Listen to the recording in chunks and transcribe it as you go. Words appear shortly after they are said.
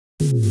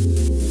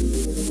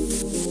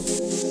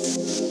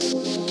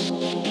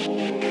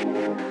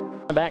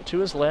Back to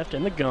his left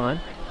in the gun.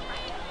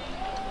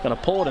 Gonna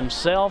pull it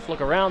himself, look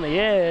around the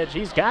edge.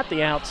 He's got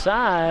the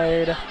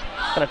outside.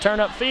 Gonna turn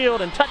upfield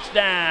and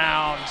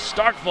touchdown,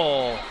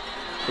 Starkville.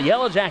 The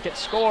Yellow Jackets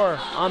score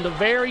on the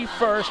very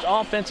first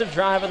offensive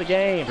drive of the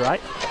game,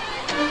 right?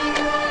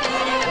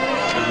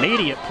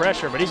 Immediate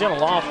pressure, but he's gonna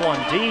loft one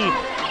deep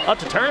up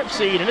to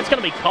Turnipseed, and it's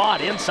gonna be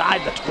caught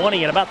inside the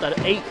 20 at about the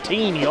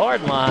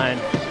 18-yard line.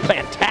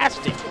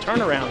 Fantastic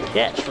turnaround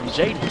catch from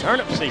J.D.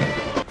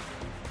 Turnipseed.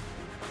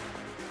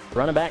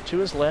 Running back to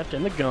his left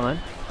in the gun.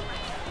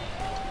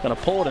 Gonna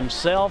pull it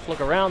himself,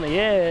 look around the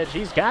edge.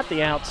 He's got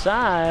the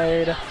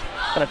outside.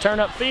 Gonna turn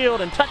upfield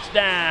and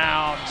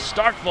touchdown,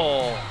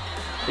 Starkville.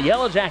 The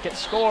Yellow Jackets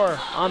score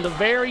on the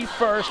very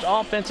first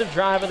offensive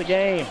drive of the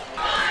game.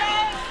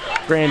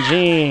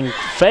 Grandjean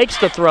fakes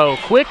the throw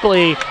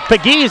quickly.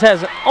 Pegues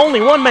has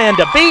only one man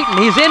to beat, and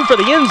he's in for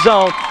the end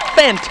zone.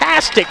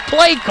 Fantastic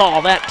play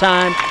call that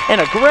time, and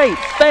a great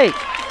fake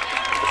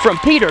from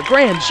Peter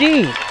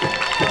Grandjean.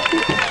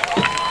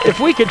 If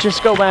we could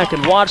just go back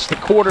and watch the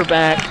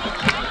quarterback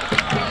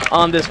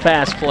on this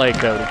pass play,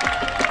 Cody.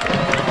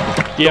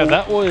 Yeah,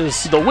 that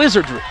was the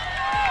wizardry.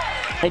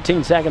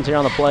 18 seconds here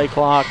on the play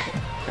clock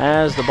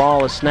as the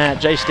ball is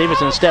snapped. Jay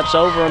Stevenson steps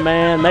over a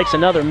man, makes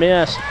another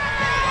miss.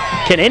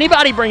 Can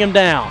anybody bring him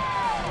down?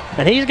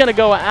 And he's going to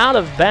go out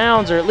of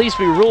bounds, or at least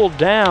be ruled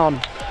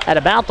down at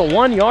about the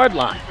 1-yard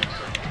line.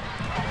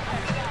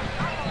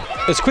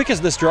 As quick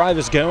as this drive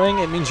is going,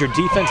 it means your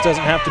defense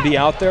doesn't have to be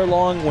out there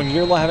long when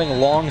you're having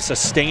long,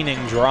 sustaining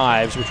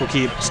drives, which will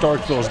keep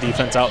Starkville's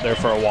defense out there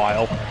for a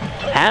while.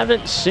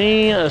 Haven't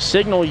seen a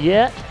signal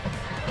yet.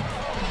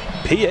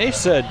 PA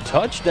said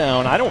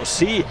touchdown. I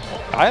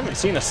haven't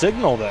seen a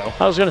signal, though.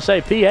 I was going to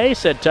say PA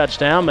said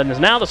touchdown, but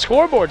now the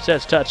scoreboard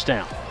says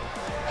touchdown.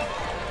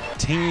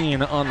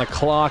 10 on the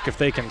clock if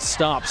they can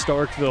stop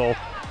Starkville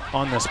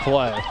on this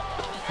play.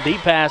 Deep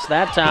pass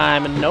that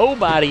time, and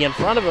nobody in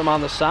front of him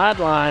on the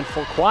sideline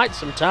for quite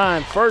some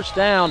time. First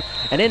down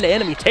and into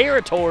enemy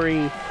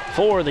territory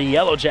for the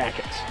Yellow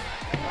Jackets.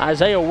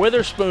 Isaiah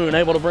Witherspoon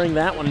able to bring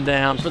that one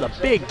down for the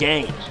big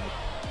gain.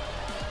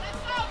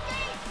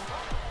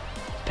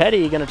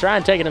 Petty going to try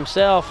and take it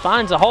himself,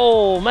 finds a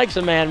hole, makes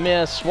a man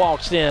miss,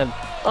 walks in,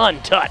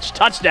 untouched.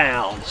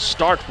 Touchdown,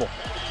 Starkville.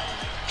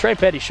 Trey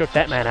Petty shook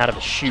that man out of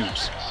his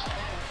shoes.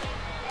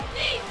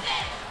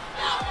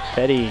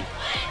 Petty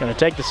going to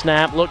take the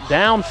snap, look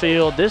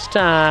downfield, this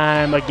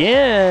time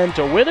again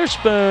to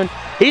Witherspoon.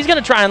 He's going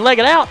to try and leg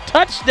it out.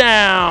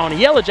 Touchdown,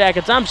 Yellow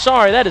Jackets. I'm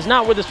sorry, that is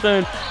not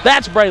Witherspoon.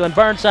 That's Braylon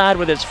Burnside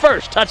with his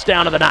first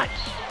touchdown of the night.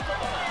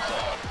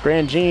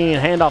 Grandjean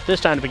handoff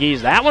this time to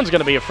Pegues. That one's going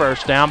to be a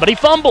first down, but he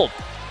fumbled.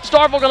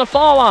 Starkville going to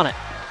fall on it.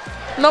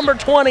 Number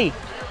 20,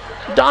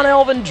 Don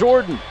Elvin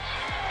Jordan.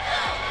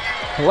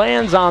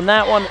 Lands on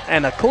that one,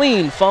 and a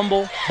clean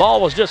fumble.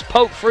 Ball was just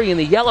poked free, and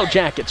the Yellow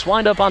Jackets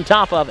wind up on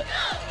top of it.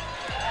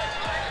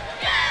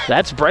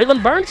 That's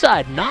Braylon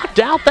Burnside, knocked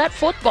out that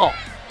football.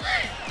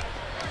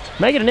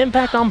 Making an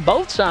impact on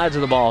both sides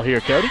of the ball here,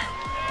 Cody.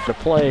 To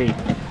play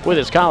with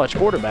his college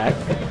quarterback.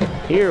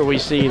 Here we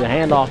see the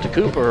handoff to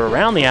Cooper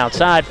around the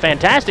outside.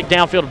 Fantastic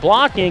downfield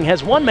blocking,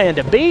 has one man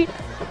to beat.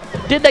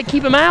 Did they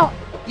keep him out?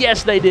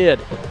 Yes, they did.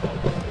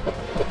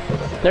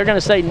 They're going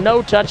to say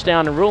no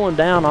touchdown and rule him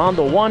down on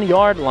the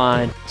 1-yard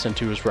line. And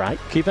to his right.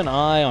 Keep an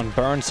eye on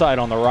Burnside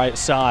on the right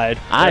side.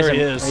 There he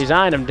is. He's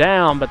eyeing him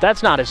down, but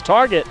that's not his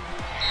target.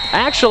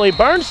 Actually,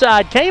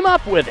 Burnside came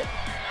up with it.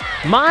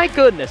 My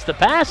goodness, the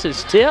pass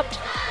is tipped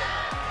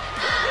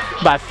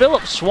by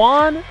Philip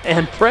Swan,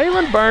 and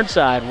Braylon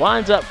Burnside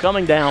winds up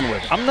coming down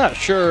with it. I'm not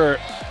sure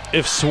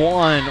if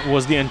Swan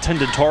was the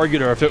intended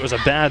target or if it was a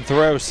bad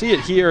throw. See it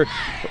here.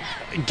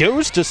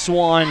 Goes to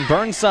Swan.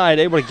 Burnside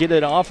able to get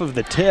it off of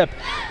the tip.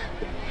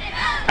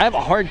 I have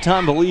a hard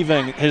time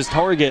believing his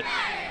target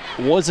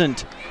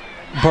wasn't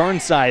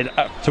Burnside.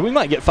 So we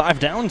might get 5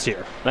 downs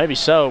here. Maybe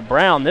so.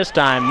 Brown this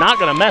time not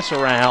going to mess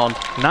around.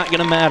 Not going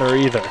to matter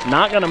either.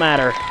 Not going to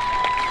matter.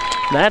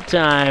 That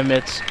time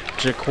it's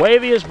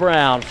Jaquavius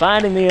Brown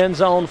finding the end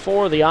zone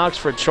for the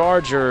Oxford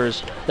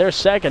Chargers. Their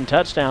second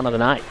touchdown of the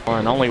night.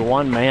 And only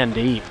one man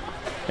deep.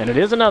 And it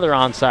is another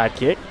onside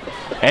kick.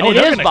 And it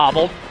is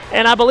bobbled.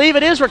 And I believe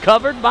it is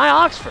recovered by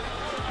Oxford.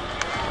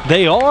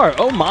 They are.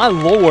 Oh, my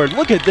Lord.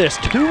 Look at this.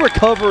 2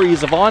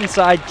 recoveries of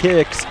onside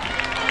kicks.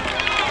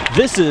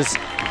 This is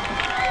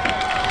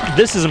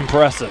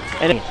impressive.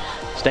 And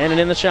standing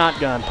in the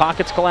shotgun,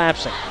 pockets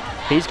collapsing.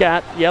 He's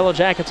got Yellow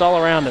Jackets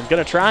all around him.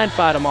 Going to try and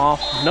fight him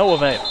off. No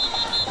avail.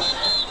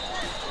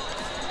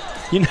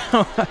 You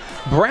know,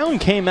 Brown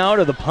came out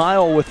of the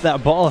pile with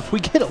that ball. If we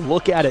get a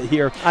look at it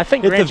here, I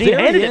think Grandjean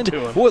handed it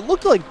to him. Well, it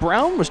looked like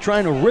Brown was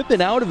trying to rip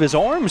it out of his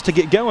arms to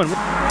get going.